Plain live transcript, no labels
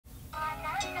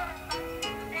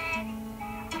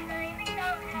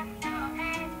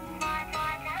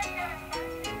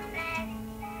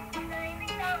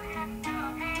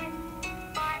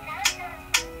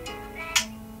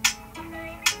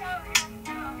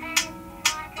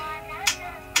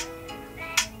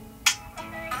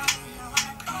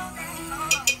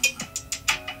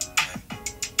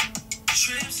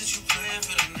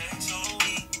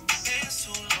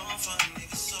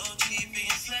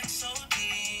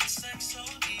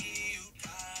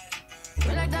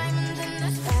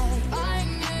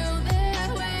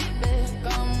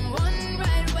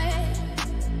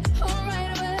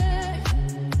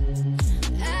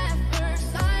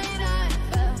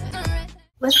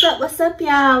What's up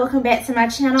y'all? Welcome back to my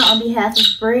channel on behalf of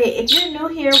Braid. If you're new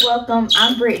here, welcome.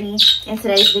 I'm Brittany and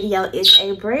today's video is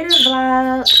a Braider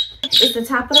vlog. It's the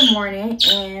top of the morning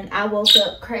and I woke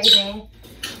up craving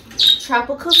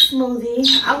tropical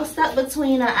smoothie. I was stuck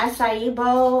between an acai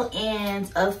bowl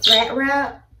and a flat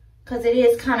wrap because it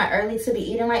is kind of early to be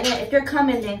eating like that. If you're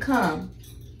coming, then come.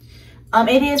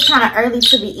 It is kind of early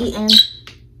to be eating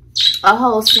a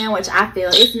whole sandwich. I feel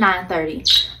it's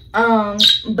 9:30.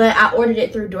 But I ordered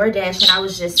it through DoorDash and I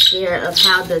was just scared of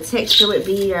how the texture would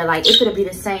be, or like if it'll be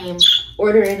the same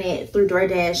ordering it through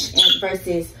DoorDash and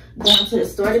versus going to the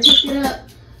store to pick it up.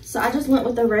 So I just went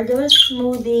with a regular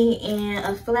smoothie and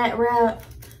a flat wrap.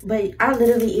 But I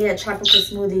literally eat a tropical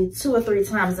smoothie 2 or 3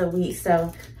 times a week,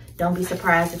 so don't be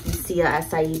surprised if you see an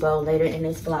acai bowl later in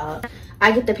this vlog.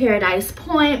 I get the Paradise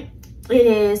Point. It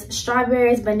is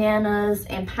strawberries, bananas,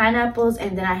 and pineapples,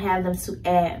 and then I have them to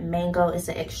add mango. It's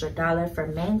an extra $1 for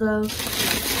mango.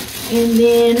 And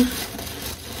then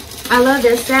I love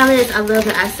their salads. I love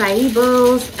the acai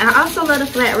bowls. I also love the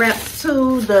flat wraps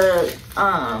too, the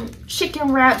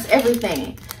chicken wraps,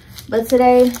 everything. But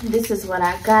today, this is what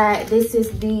I got. This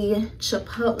is the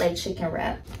Chipotle chicken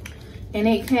wrap, and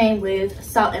it came with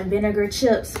salt and vinegar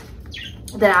chips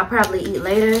that I'll probably eat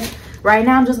later. Right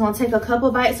now, I'm just gonna take a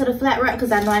couple bites of the flat wrap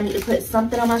because I know I need to put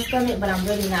something on my stomach, but I'm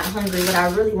really not hungry. What I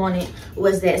really wanted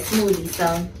was that smoothie. So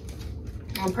I'm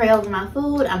gonna pray over my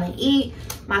food. I'm gonna eat.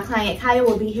 My client Kaya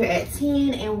will be here at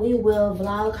 10 and we will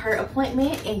vlog her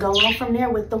appointment and go on from there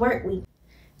with the work week.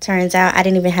 Turns out I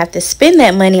didn't even have to spend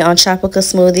that money on tropical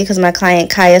smoothie because my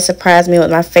client Kaya surprised me with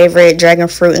my favorite dragon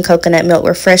fruit and coconut milk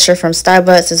refresher from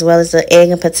Starbucks, as well as the egg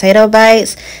and potato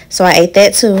bites. So I ate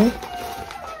that too.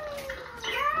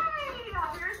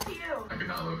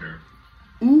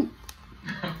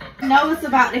 No, it's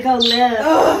about to go left.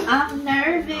 Ugh. I'm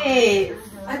nervous.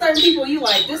 I thought people you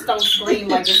like this don't scream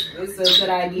like it's a good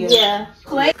idea. Yeah.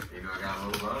 Clay.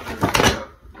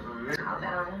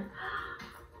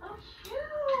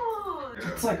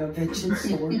 It's like a vengeance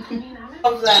sword.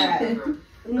 Of that.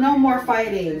 No more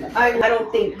fighting. I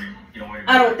don't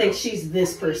think she's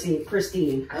this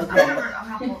pristine. Okay.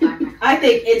 I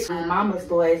think it's Mama's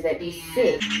boys that be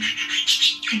sick.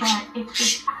 But it's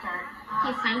just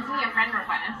he sends me a friend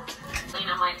request, and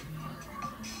I'm like.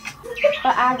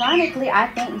 But ironically, I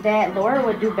think that Laura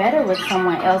would do better with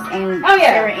someone else, and oh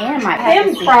yeah, Sarah Ann might have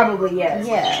him probably yes.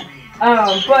 Yeah.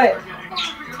 But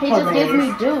he just gives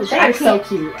me douche. They're so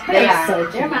cute. They're so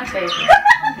cute. They're my favorite.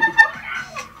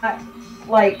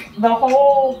 Like the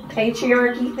whole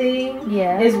patriarchy thing,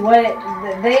 is what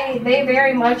they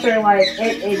very much are like.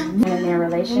 It in their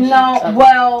relationship. No, okay.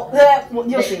 Well,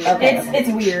 you'll see. Okay, it's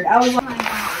weird. I was like.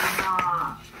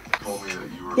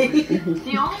 The only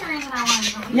reason I wanted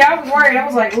to I was worried. I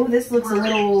was like, "Ooh, this looks a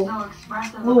little off."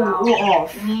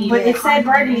 But it said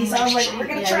burgundy, so I was like, "We're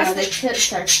gonna trust it." The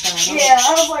tips are fun. Yeah,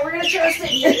 I was like, "We're gonna trust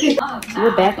it."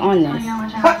 We're back on this.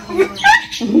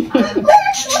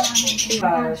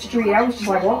 Street. I was just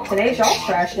like, "Well, today's y'all's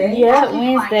trash day." Yeah,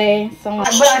 Wednesday. But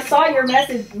I saw your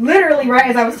message literally right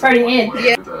as I was turning in.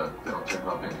 Yeah.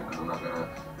 I'm not gonna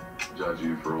judge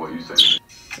you for what you say.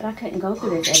 But I couldn't go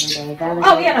through this every day.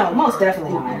 Oh yeah, no, most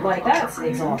definitely not. Like that's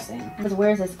exhausting. Because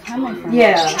where's this coming from?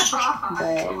 Yeah.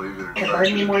 But the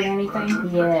burgundy more than anything.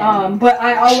 Yeah. But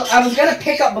I was gonna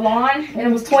pick up blonde, and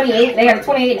it was 28. They had a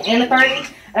 28 and a 30,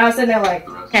 and I was sitting there like.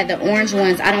 Had the orange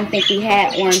ones. I don't think we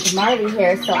had orange Marley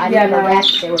hair, so I never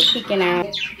asked. They were peeking out.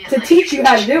 To teach you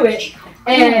how to do it,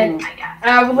 and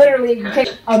I literally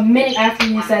picked a minute after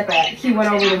you said that. He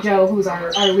went over to Joe, who's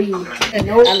our lead.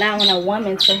 Allowing a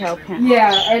woman to help him.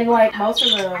 Yeah, and like most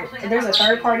of there's a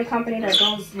third party company that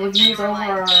goes reviews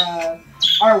over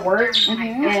our work,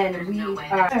 and we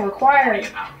require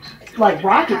like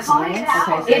rocket science.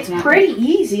 Okay, so it's pretty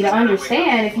easy to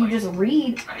understand if you just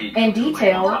read in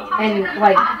detail and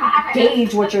like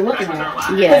gauge what you're looking at.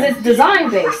 Yeah, because it's design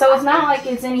based, so it's not like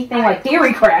it's anything like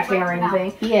theory crafting or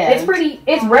anything. Yeah,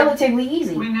 it's relatively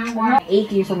easy. I'm not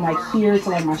achy from like here to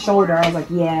like my shoulder. I was like,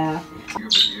 yeah,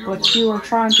 but you are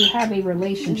trying to have a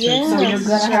relationship, so you're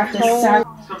gonna have to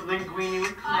something Queenie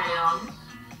with crayons.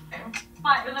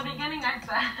 But in the beginning, I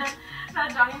said that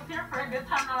Johnny's here for a good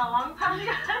time, not a long time.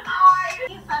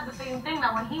 He said the same thing,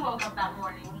 that when he woke up that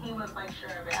morning, he was like sure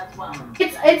of it as well.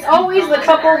 It's always the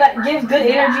couple that gives good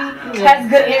energy, has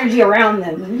good energy around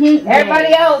them.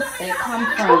 Everybody else, they come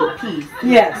from peace.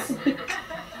 Yes.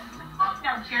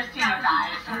 No, cheers to you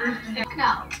guys.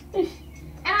 No. And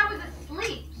I was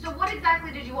asleep. So what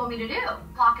exactly did you want me to do?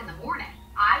 O'clock in the morning.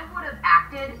 I would have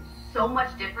acted so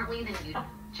much differently than you.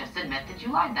 Just admit that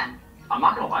you lied then. I'm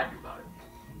not gonna lie to you about it.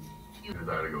 You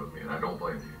decided to go with me, and I don't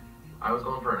blame you. I was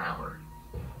gone for an hour.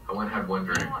 I went and had one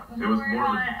drink. You It was were more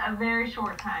on of it a very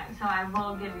short time, so I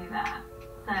will give you that.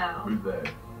 So who's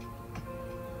that?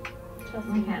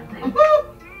 we can't say.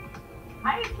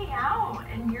 Why is he out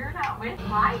and you're not with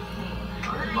my team?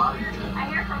 I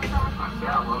hear from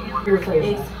someone Your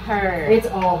face. It's her. It's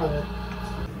all her.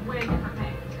 way different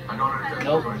things. I don't understand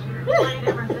Nope. the question. Way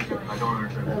different situation. I don't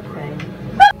understand the Okay.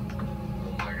 question.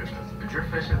 Oh my goodness. If you're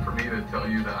fishing for me to tell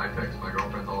you that I text my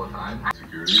girlfriends all the time,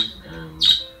 securities, and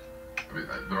I mean,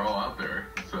 they're all out there,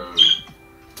 so it's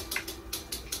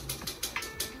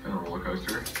been a roller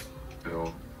coaster.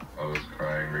 Still, I was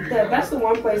crying reading Yeah, that. that's the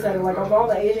one place that, like, of all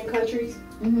the Asian countries,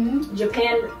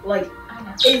 Japan, like, I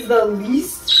know. is the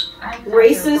least I have to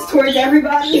racist towards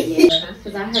everybody.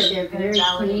 Because I heard they're very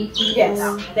clean. Yes,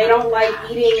 they don't like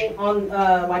eating on,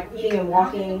 like eating and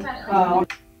walking.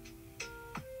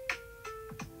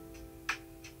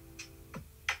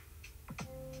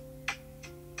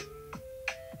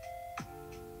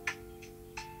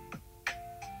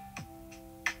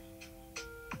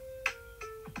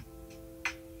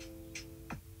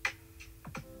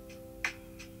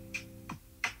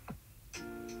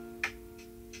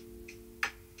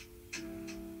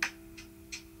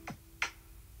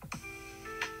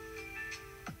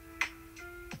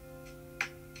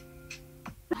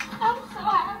 I'm so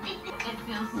happy. It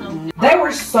feels so They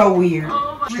were so weird.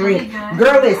 really good.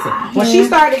 Girl, listen. When she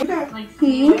started, Like,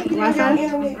 see, Yes,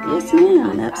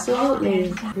 ma'am.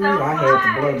 Absolutely. I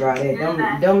had to blow dry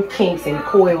that. Them kinks and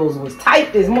coils was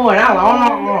tight this morning. I was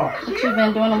like, oh. What you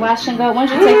been doing? Wash and go? When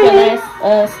did you take your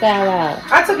last style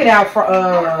out? I took it out for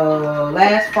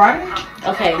last Friday.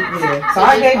 Okay. Yeah. So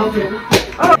I gave it.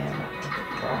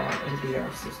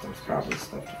 NDR systems probably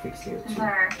stuff to fix here too. you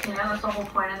know, that's the whole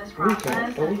point of this We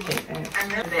process. can ask. I'm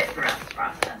really bit throughout this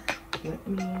process. Let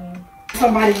me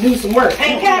somebody do some work. I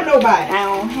ain't got nobody. I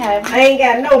don't have. I ain't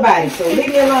got nobody, so leave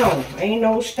me alone. Ain't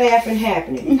no staffing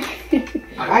happening.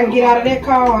 I can get out of that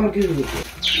car, I'm good.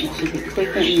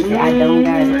 Quick and easy. I don't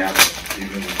got it.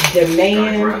 The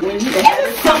man,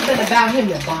 there's something about him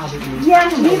that bothered me. Yeah,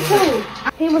 me too.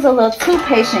 He was a little too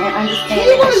patient and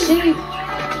understanding.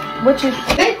 What you?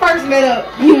 They first met up,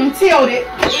 you can tell that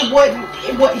it wasn't,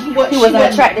 he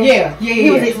wasn't attractive. Yeah. He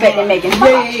was expecting Megan.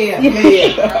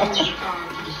 Yeah.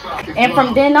 And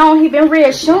from then on, he been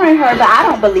reassuring her, but I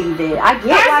don't believe it. I get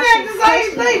why I said the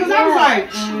same thing, because I was like,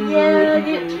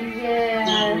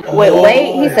 yeah.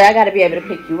 Wait. He said, I got to be able to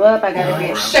pick you up. I got to be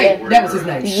able to. Shake. That was his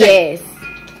name. Yes.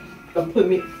 Put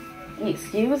me.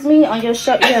 Excuse me on your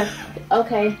shirt. Yeah.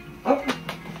 Okay. Okay.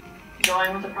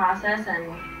 Going with the process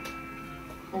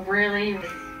and really.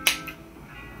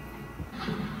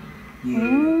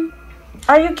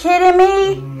 Are you kidding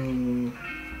me?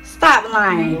 Stop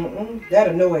lying. That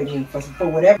annoyed me for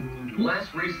whatever.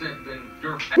 Less recent than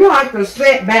your You like to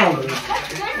set boundaries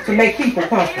to make people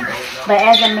comfortable. But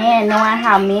as a man, knowing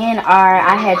how men are,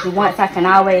 I had you once, I can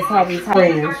always have you.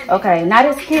 Friends. Okay, not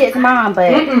his kid's mom,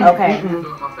 but okay.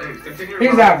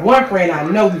 He's got one friend I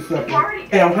know who's slept with.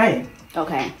 They don't hang.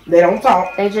 Okay. They don't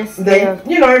talk. They just They,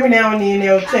 you know, every now and then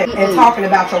they'll check and talking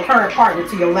about your current partner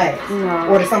to your last,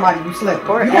 or to somebody you slept with.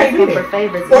 or You can't do asking for that.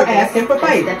 favors. Or asking for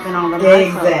favors. Stepping on the line.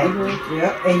 Exactly.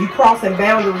 Yep. And you crossing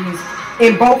boundaries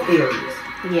in both areas.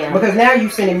 Yeah. Because now you're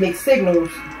sending mixed signals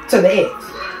to the ex.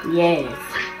 Yes.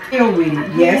 Deal with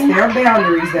it. Yes, there are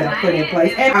boundaries that are put in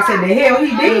place. And I said, the hell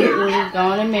he did. He's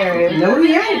going to marry. No,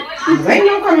 he ain't. There ain't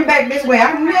no coming back this way.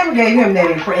 I never gave him that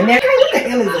impression. What the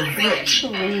hell is a bitch?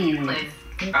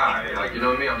 Like, you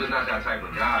know me, I'm just not that type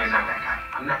of guy. I'm not that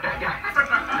guy. I'm not that guy.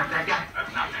 I'm not that guy.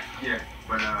 I'm not that. Yeah,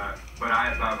 but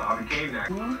I became that.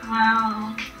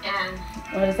 Wow. And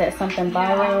What is that? Something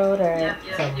borrowed or?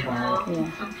 Something borrowed.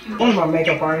 Yeah. One of my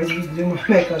makeup artists used to do my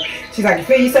makeup. She's like, you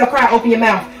feel yourself cry, open your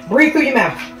mouth. Breathe through your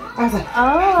mouth. I was like,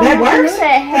 Oh, that I works? knew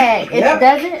that hack. It Yep.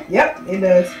 doesn't? Yep, it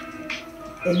does.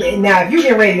 And now, if you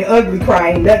get ready to ugly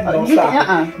cry, ain't nothing gonna stop.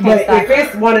 Can't But stop if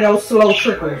it's one of those slow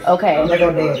trickles, Okay. they're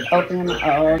gonna dance. Open them.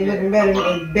 Oh. You looking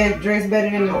better, dressed better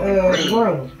than the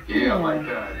room. Yeah, like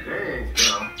that. Dang, you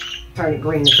know. Turn it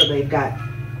green until they've got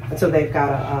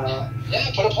a Yeah,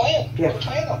 put a plan. Yeah. Put a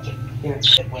plan out there. Yeah.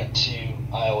 It went to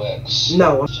iOS.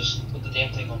 No. Just put the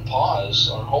damn thing on pause,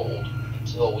 on hold,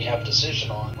 until we have a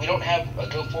decision on. We don't have a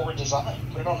go-forward design.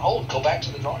 Put it on hold. Go back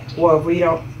to the drawing board. Well, if we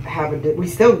don't have we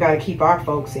still got to keep our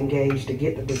folks engaged to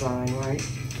get the design right.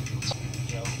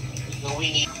 You know,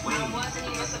 we need. I wasn't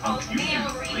even supposed to be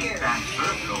over here.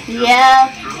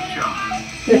 Yeah.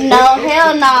 No,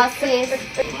 hell no, sis.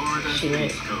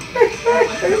 Shit.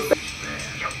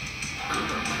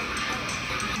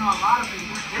 You know, a lot of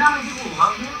people. You know how many people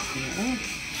love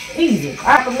you? Easy.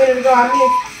 A minute ago, I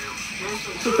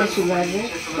missed. She said she loved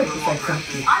it. Quick to say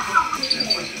something.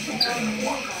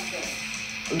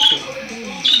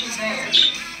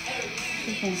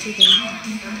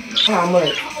 How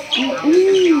much?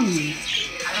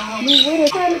 We're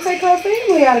trying to take her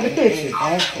family out of the picture.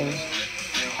 Exactly.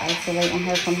 Isolating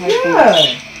her from her Yeah.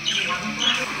 family.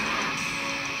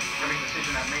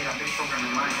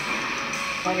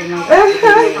 I didn't know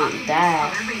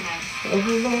that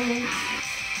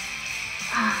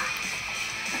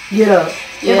Get up.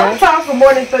 Yeah. If I talk for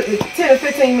more than 10 or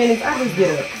 15 minutes, I just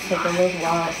get up. Take a little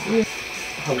walk.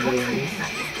 Hilarious.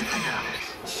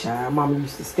 Child, Mama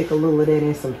used to stick a little of that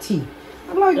in some tea.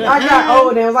 I'm like, I got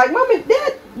old and I was like, Mama,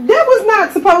 that was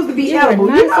not supposed to be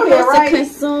edible. You know that, right?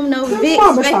 Consume no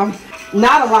Vicks.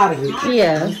 Not a lot of it.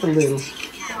 Yeah. Just a little.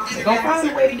 They're going to find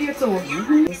a way to get to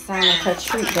them. It's sign of her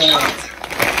treat bag.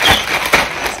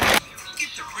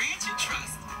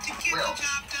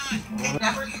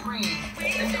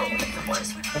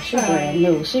 She brand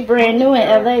new. She brand new in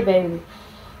LA, baby.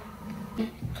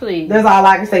 Please. That's all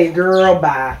I can say, girl,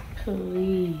 bye.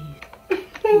 Please.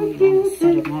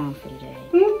 Set it down for the day.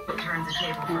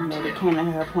 And they came to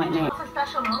her appointment. It's a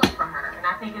special moment for her, and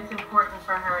I think it's important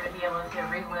for her to be able to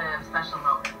relive special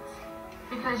moments.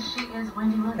 Because she is,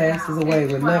 when you look Passes away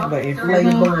with nothing but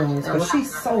inflated balloons. But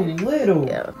she's so little.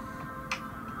 Yeah.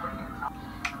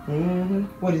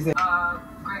 What is that?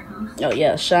 Oh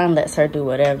yeah, Sean lets her do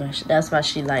whatever. That's why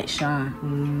she likes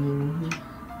Sean.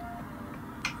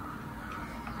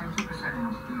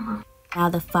 Now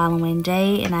the following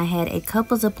day, and I had a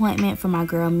couples appointment for my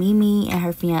girl Mimi and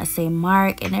her fiance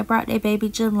Mark, and they brought their baby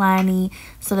Jelani.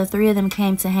 So the three of them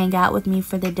came to hang out with me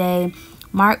for the day.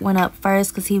 Mark went up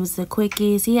first because he was the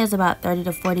quickest. He has about 30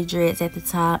 to 40 dreads at the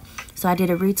top. So I did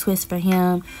a retwist for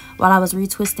him. While I was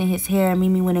retwisting his hair,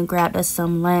 Mimi went and grabbed us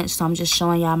some lunch. So I'm just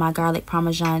showing y'all my garlic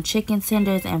parmesan chicken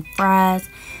tenders and fries.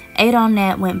 Ate on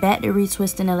that, went back to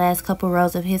retwisting the last couple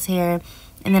rows of his hair.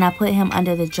 And then I put him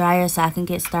under the dryer so I can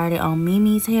get started on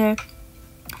Mimi's hair.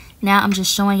 Now I'm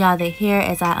just showing y'all the hair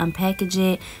as I unpackage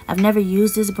it. I've never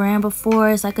used this brand before.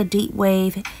 It's like a deep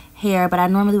wave hair, but I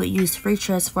normally would use free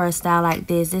tress for a style like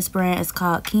this. This brand is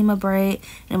called Kima Braid,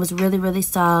 and it was really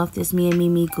soft. It's me and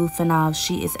Mimi goofing off.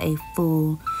 She is a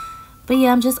fool. But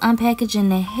yeah, I'm just unpackaging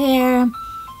the hair.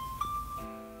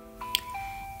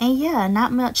 And yeah,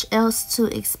 not much else to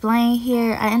explain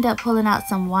here. I ended up pulling out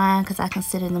some wine because I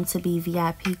consider them to be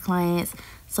VIP clients.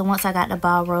 So once I got the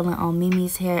ball rolling on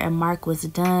Mimi's hair and Mark was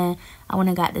done, I went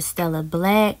and got the Stella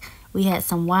Black. We had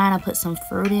some wine, I put some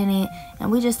fruit in it,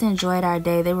 and we just enjoyed our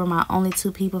day. They were my only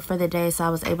two people for the day, so I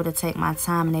was able to take my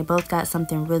time, and they both got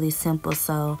something really simple,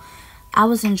 so I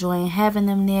was enjoying having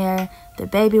them there. The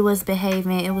baby was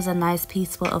behaving. It was a nice,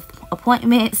 peaceful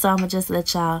appointment, so I'm going to just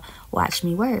let y'all watch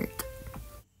me work.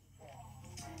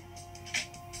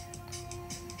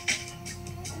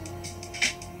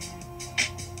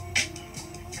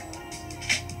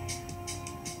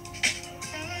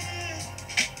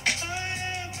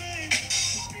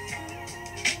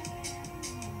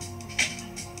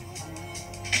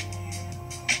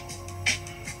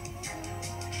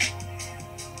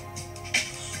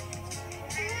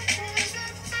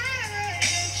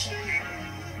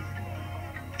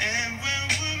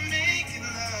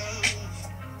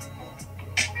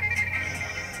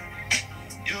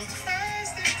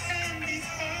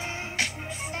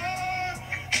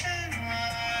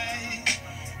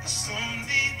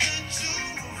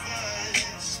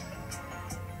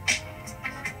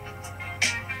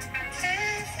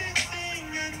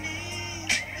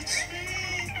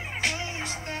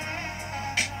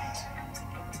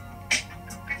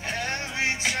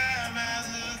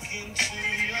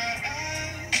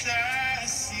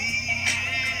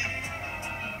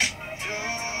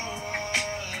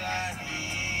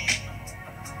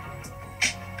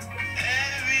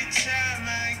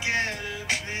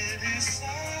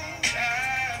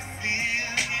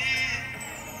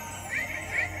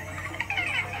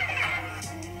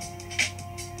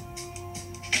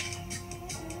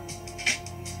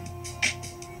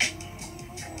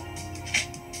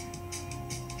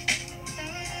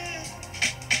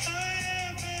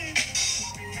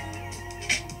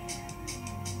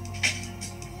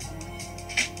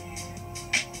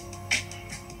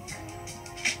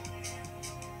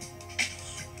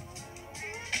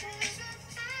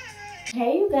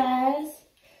 Hey you guys,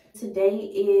 today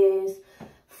is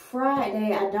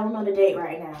Friday. I don't know the date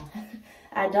right now.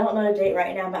 I don't know the date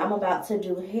right now, but I'm about to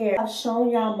do hair. I've shown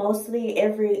y'all mostly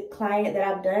every client that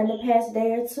I've done the past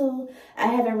day or two. I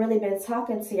haven't really been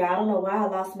talking to y'all. I don't know why I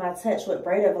lost my touch with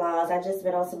Braider vlogs. I just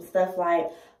been on some stuff like,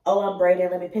 oh, I'm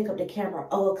braiding, let me pick up the camera.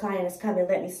 Oh, a client is coming,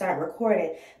 let me start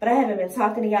recording. But I haven't been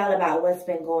talking to y'all about what's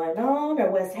been going on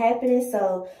or what's happening.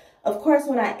 So Of course,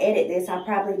 when I edit this, I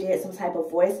probably did some type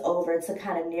of voiceover to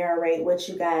kind of narrate what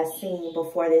you guys seen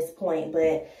before this point.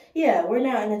 But yeah, we're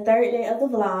now in the 3rd day of the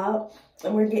vlog,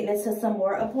 and we're getting into some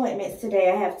more appointments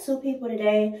today. I have 2 people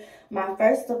today. My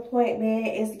first appointment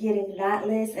is getting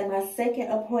Knotless, and my second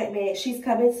appointment, she's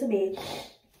coming to me.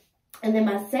 And then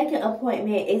my second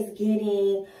appointment is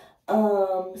getting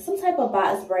some type of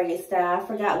box braid style. I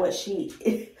forgot what she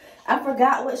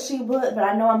booked, but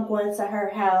I know I'm going to her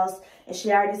house, and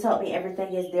she already told me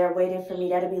everything is there waiting for me.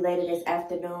 That'll be later this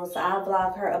afternoon, so I'll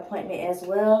vlog her appointment as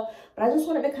well. But I just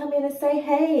wanted to come in and say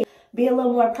hey, be a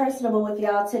little more personable with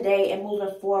y'all today and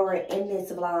moving forward in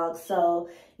this vlog. So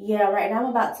yeah, right now I'm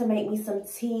about to make me some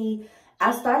tea.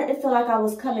 I started to feel like I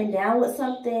was coming down with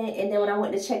something, and then when I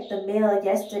went to check the mail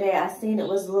yesterday, I seen it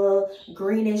was little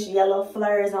greenish yellow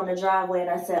flurs on the driveway, and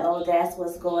I said, oh, that's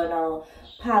what's going on,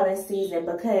 pollen season,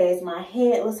 because my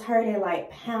head was hurting,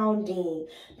 like pounding,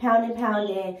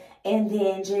 and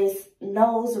then just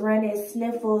nose running,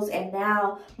 sniffles, and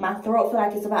now my throat feel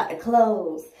like it's about to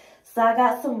close. So I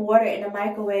got some water in the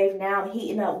microwave now. I'm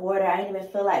heating up water. I didn't even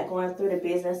feel like going through the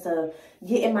business of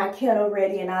getting my kettle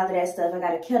ready and all of that stuff. I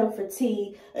got a kettle for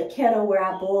tea, a kettle where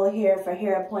I boil hair for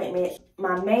hair appointments.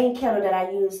 My main kettle that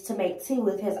I use to make tea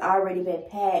with has already been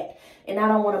packed. And I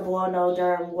don't want to boil no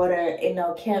darn water in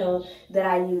no kettle that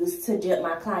I use to dip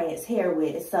my client's hair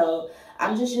with. So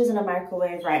I'm just using a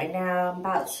microwave right now. I'm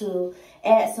about to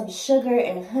add some sugar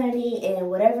and honey and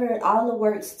whatever, all the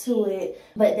works to it.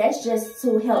 But that's just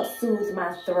to help soothe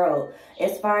my throat.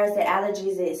 As far as the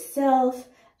allergies itself,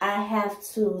 I have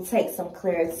to take some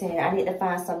Claritin. I need to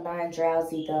find some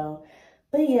non-drowsy though.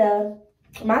 But yeah,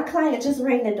 my client just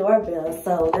rang the doorbell.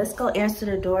 So let's go answer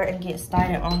the door and get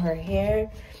started on her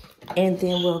hair. And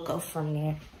then we'll go from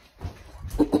there.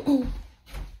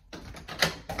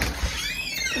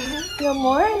 Good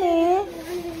morning.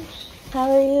 How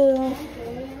are you?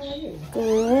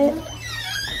 Good.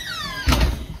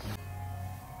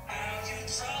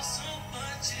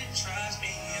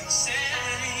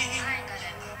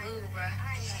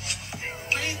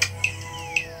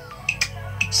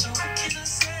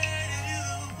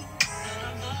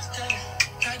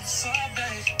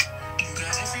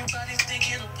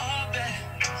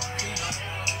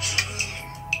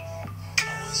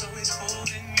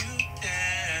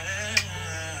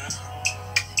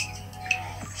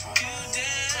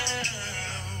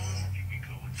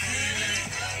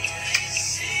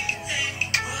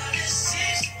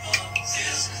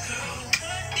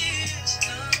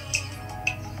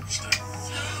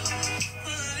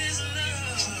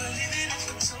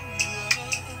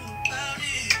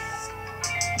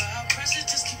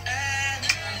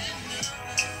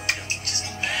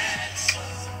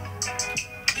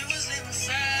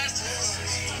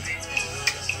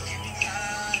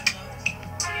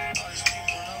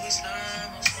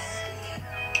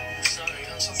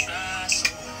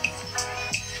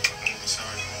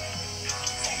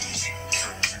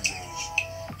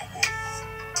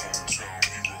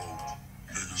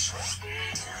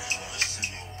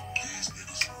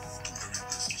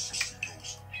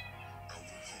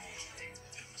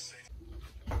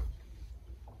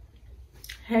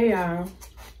 Hey y'all,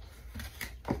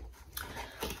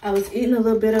 I was eating a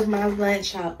little bit of my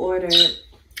lunch. I ordered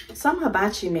some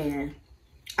hibachi man.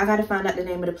 I gotta find out the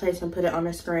name of the place and put it on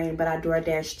the screen, but I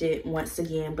DoorDashed it once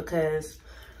again because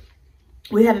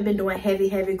we haven't been doing heavy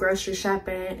grocery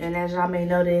shopping, and as y'all may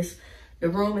notice, the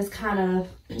room is kind of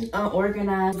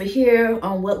unorganized. But here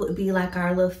on what would be like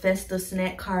our little festive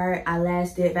snack cart, I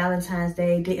last did Valentine's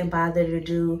Day, didn't bother to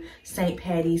do St.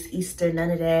 Patty's, Easter,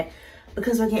 none of that,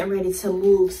 because we're getting ready to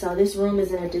move. So this room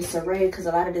is in a disarray because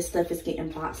a lot of this stuff is getting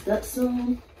boxed up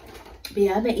soon. But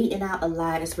yeah, I've been eating out a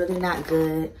lot. It's really not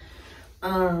good.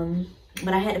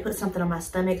 But I had to put something on my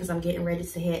stomach because I'm getting ready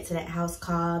to head to that house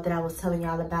call that I was telling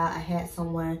y'all about. I had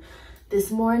someone this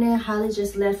morning. Holly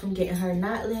just left from getting her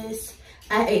Knotless.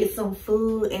 I ate some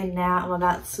food, and now I'm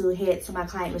about to head to my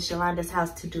client Miss Yolanda's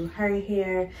house to do her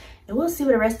hair, and we'll see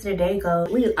where the rest of the day goes.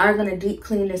 We are going to deep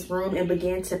clean this room and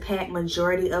begin to pack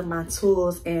majority of my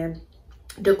tools and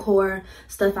decor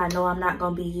stuff I know I'm not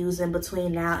going to be using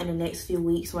between now and the next few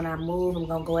weeks. When I move, I'm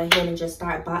going to go ahead and just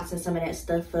start boxing some of that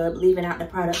stuff up, leaving out the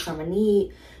products I'm going to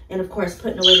need, and of course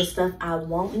putting away the stuff I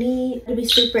won't need. It'll be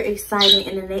super exciting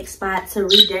in the next spot to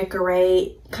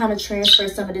redecorate, kind of transfer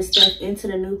some of this stuff into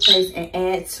the new place and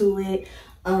add to it.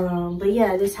 But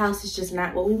yeah, this house is just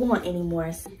not what we want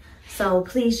anymore. So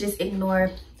please just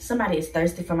ignore, somebody is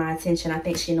thirsty for my attention. I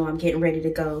think she know I'm getting ready to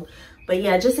go. But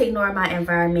yeah, just ignore my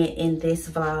environment in this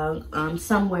vlog.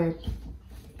 Somewhere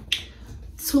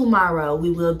tomorrow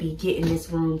we will be getting this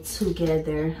room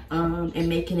together and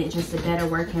making it just a better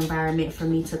work environment for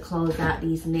me to close out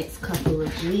these next couple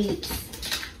of weeks.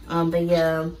 But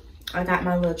yeah, I got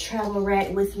my little travel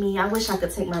rack with me. I wish I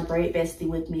could take my braid bestie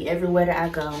with me everywhere that I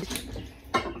go.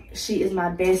 She is my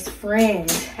best friend.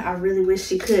 I really wish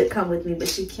she could come with me, but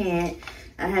she can't.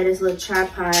 I had this little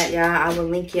tripod, y'all. I will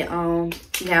link it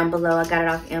down below. I got it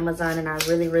off Amazon and I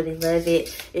really, really love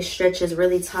it. It stretches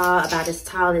really tall, about as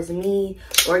tall as me,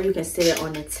 or you can sit it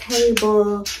on the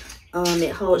table.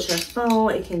 It holds your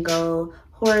phone. It can go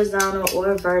horizontal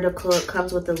or vertical. It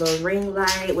comes with a little ring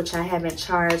light, which I haven't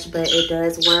charged, but it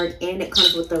does work, and it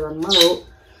comes with the remote.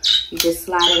 You just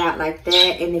slide it out like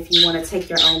that, and if you want to take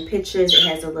your own pictures, it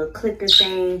has a little clicker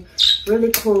thing.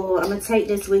 Really cool. I'm gonna take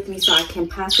this with me so I can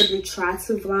possibly try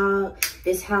to vlog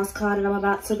this house call that I'm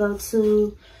about to go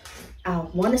to. I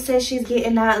want to say she's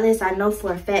getting knotless. I know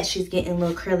for a fact she's getting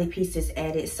little curly pieces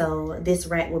added, so this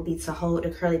rack will be to hold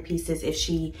the curly pieces. If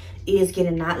she is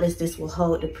getting knotless, this will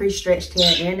hold the pre-stretched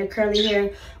hair and the curly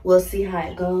hair. We'll see how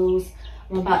it goes.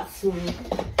 I'm about to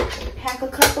pack a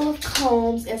couple of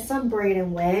combs and some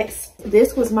braiding wax.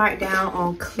 This was marked down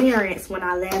on clearance when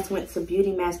I last went to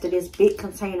Beauty Master. This big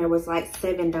container was like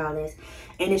 $7,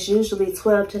 and it's usually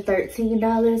 $12 to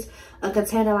 $13. A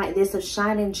container like this of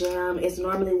Shining Gem is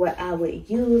normally what I would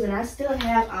use, and I still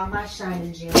have all my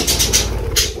Shining Gem.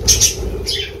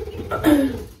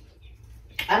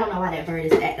 I don't know why that bird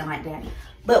is acting like that.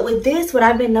 But with this, what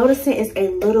I've been noticing is a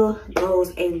little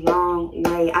goes a long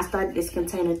way. I started this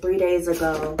container 3 days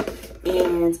ago,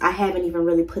 and I haven't even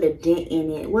really put a dent in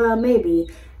it. Well, maybe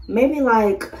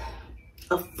like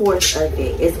a fourth of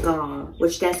it is gone,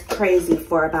 which that's crazy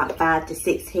for about 5 to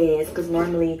 6 heads, because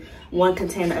normally one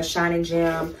container of Shining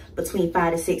Gem, between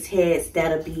 5 to 6 heads,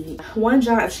 that'll be one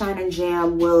jar of Shining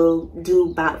Gem will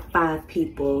do about 5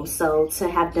 people. So to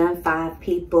have done 5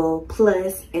 people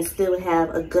plus and still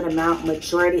have a good amount,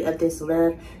 majority of this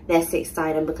left, that's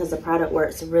exciting because the product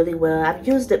works really well. I've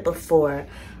used it before,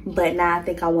 but now I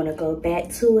think I want to go back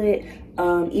to it.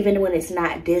 Even when it's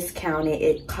not discounted,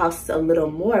 it costs a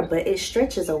little more, but it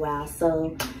stretches a while.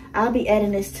 So I'll be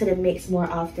adding this to the mix more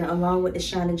often, along with the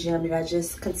Shining Gem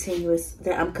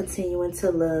that I'm continuing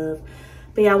to love.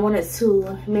 But yeah, I wanted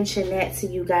to mention that to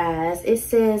you guys. It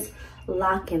says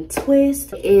Lock and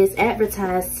Twist. It is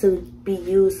advertised to be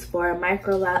used for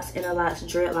micro locks, inner locks,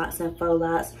 dreadlocks, and faux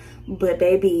locks. But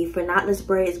baby, for knotless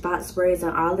braids, box braids,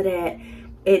 and all of that,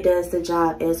 it does the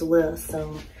job as well.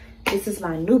 So this is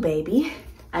my new baby.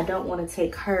 I don't want to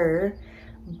take her,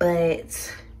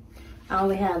 but I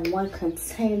only have one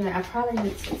container. I probably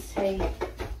need to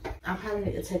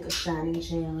take a Shining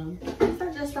Gem. If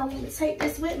I just don't need to take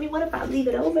this with me, what if I leave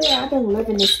it over there? I've been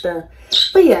loving this stuff.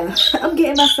 But yeah, I'm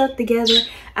getting myself together.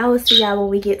 I will see y'all when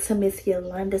we get to Miss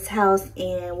Yolanda's house,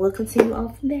 and we'll continue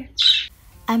on from there.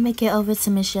 I make it over to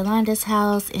Miss Yolanda's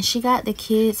house, and she got the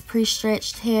kids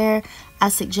pre-stretched hair. I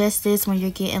suggest this when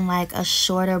you're getting like a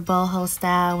shorter boho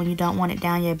style, when you don't want it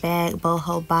down your back,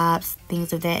 boho bobs,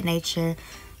 things of that nature.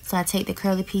 So I take the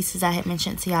curly pieces I had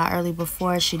mentioned to y'all early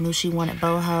before. She knew she wanted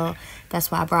boho. That's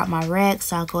why I brought my rack.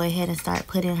 So I'll go ahead and start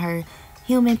putting her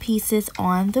human pieces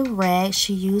on the rack.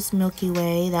 She used Milky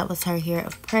Way. That was her hair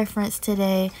of preference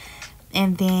today.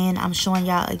 And then I'm showing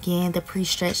y'all again the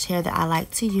pre-stretched hair that I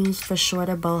like to use for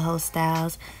shorter boho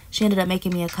styles. She ended up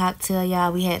making me a cocktail,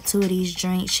 y'all. We had 2 of these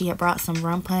drinks. She had brought some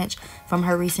rum punch from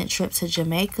her recent trip to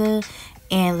Jamaica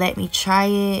and let me try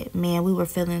it. Man, we were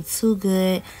feeling too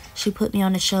good. She put me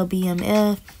on the show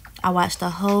BMF. I watched the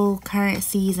whole current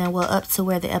season, well, up to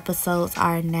where the episodes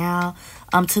are now.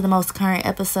 To the most current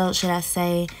episode, should I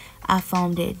say. I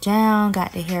foamed it down,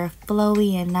 got the hair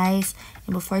flowy and nice.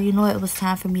 And before you know it, it was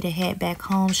time for me to head back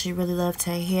home. She really loved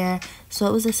her hair, so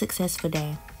it was a successful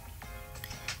day.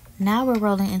 Now we're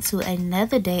rolling into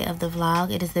another day of the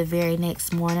vlog. It is the very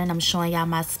next morning. I'm showing y'all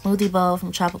my smoothie bowl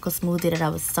from Tropical Smoothie that I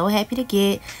was so happy to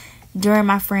get during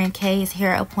my friend Kay's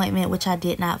hair appointment, which I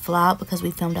did not vlog because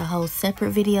we filmed a whole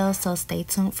separate video, so stay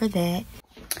tuned for that.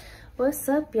 What's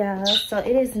up, y'all? So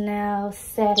it is now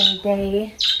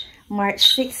Saturday,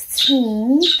 March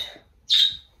 16th.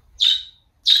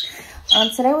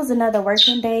 Today was another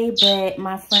working day, but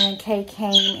my friend Kay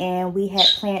came and we had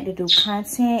planned to do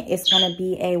content. It's going to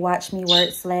be a watch me work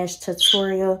 /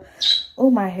 tutorial. Oh,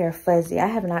 my hair fuzzy. I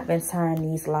have not been tying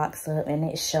these locks up and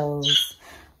it shows.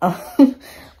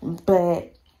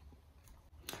 But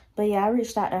But yeah, I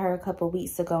reached out to her a couple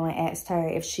weeks ago and asked her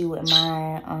if she would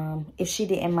mind, if she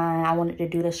didn't mind, I wanted to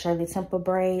do the Shirley Temple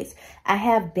braids. I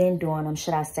have been doing them,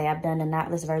 should I say. I've done the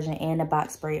knotless version and the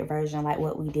box braid version like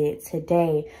what we did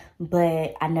today,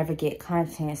 but I never get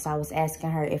content. So I was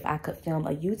asking her if I could film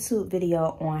a YouTube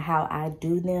video on how I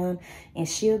do them, and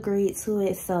she agreed to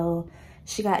it. So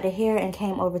she got the hair and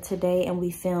came over today and we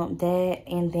filmed that.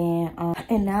 And then,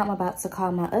 and now I'm about to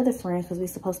call my other friend because we're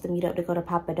supposed to meet up to go to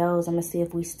Papa Do's. I'm gonna see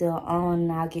if we still on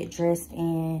and I'll get dressed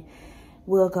and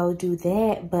we'll go do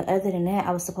that. But other than that,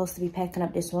 I was supposed to be packing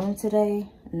up this room today.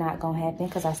 Not gonna happen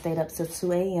because I stayed up till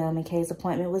 2 a.m. and Kay's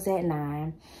appointment was at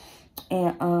 9.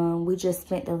 And we just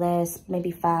spent the last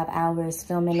maybe 5 hours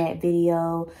filming that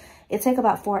video. It take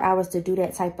about 4 hours to do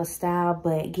that type of style,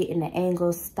 but getting the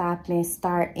angles, stopping,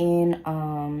 starting.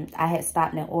 I had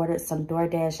stopped and ordered some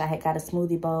DoorDash. I had got a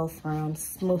smoothie bowl from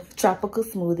Tropical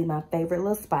Smoothie, my favorite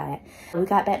little spot. We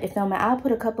got back to filming. I'll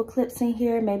put a couple clips in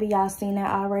here. Maybe y'all seen that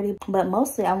already, but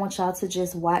mostly I want y'all to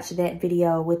just watch that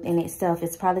video within itself.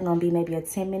 It's probably gonna be maybe a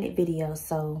 10-minute video,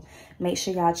 so make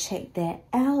sure y'all check that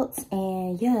out.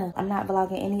 And yeah, I'm not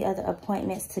vlogging any other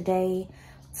appointments today.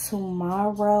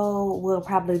 Tomorrow we'll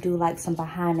probably do like some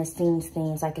behind the scenes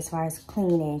things, like as far as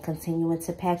cleaning, continuing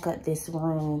to pack up this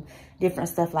room, different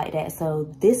stuff like that.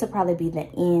 So this will probably be the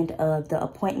end of the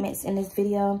appointments in this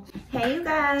video. Hey you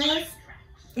guys.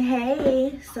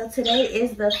 Hey, so today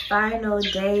is the final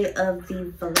day of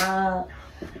the vlog.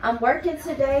 I'm working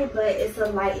today, but it's a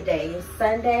light day. It's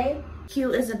Sunday.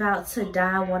 Q is about to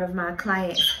dye one of my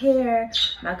client's hair.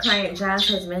 My client Josh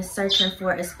has been searching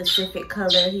for a specific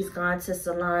color. He's gone to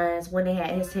salons when he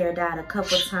had his hair dyed a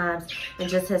couple times and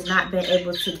just has not been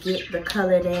able to get the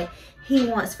color that he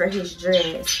wants for his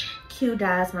dreads. Q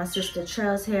dyes my sister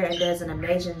Trell's hair and does an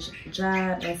amazing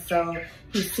job, and so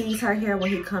he sees her hair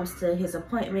when he comes to his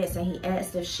appointments and he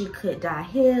asked if she could dye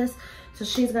his. So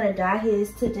she's gonna dye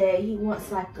his today. He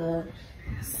wants like a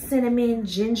cinnamon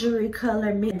gingery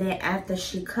color. Then after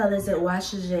she colors it,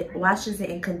 washes it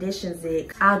and conditions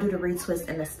it, I'll do the retwist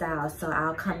and the style. So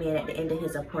I'll come in at the end of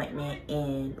his appointment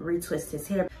and retwist his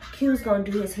hair. Q's gonna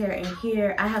do his hair in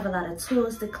here. I have a lot of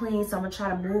tools to clean, so I'm gonna try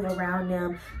to move around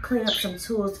them, clean up some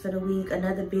tools for the week.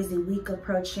 Another busy week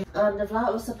approaching. The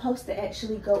vlog was supposed to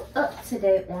actually go up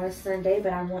today on Sunday,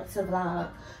 but I want to vlog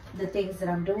the things that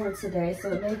I'm doing today,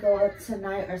 so it may go up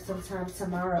tonight or sometime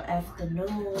tomorrow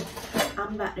afternoon.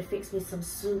 I'm about to fix me some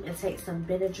soup and take some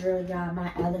Benadryl, y'all. My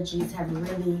allergies have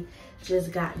really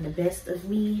just gotten the best of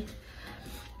me.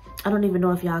 I don't even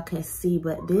know if y'all can see,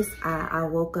 but this eye, I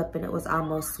woke up and it was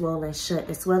almost swollen shut.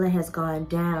 The swelling has gone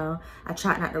down. I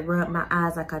tried not to rub my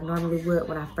eyes like I normally would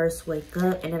when I first wake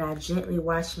up, and then I gently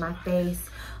wash my face.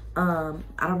 I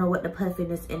don't know what the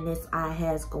puffiness in this eye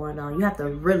has going on. You have to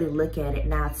really look at it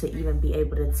now to even be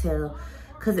able to tell,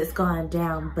 because it's gone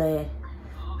down. But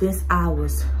this eye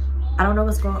was, I don't know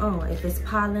what's going on, if it's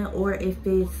pollen or if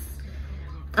it's,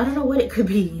 I don't know what it could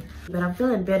be. But I'm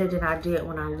feeling better than I did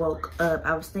when I woke up.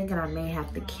 I was thinking I may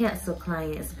have to cancel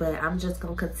clients, but I'm just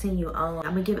gonna continue on.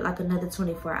 I'm gonna give it like another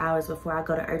 24 hours before I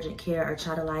go to urgent care or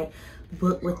try to like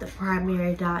book with the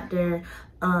primary doctor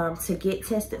to get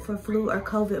tested for flu or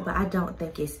COVID, but I don't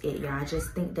think it's it, y'all. I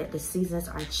just think that the seasons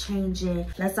are changing.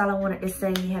 That's all I wanted to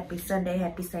say. Happy Sunday,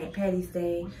 happy St. Patty's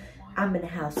Day. I'm in the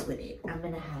house with it. I'm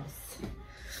in the house.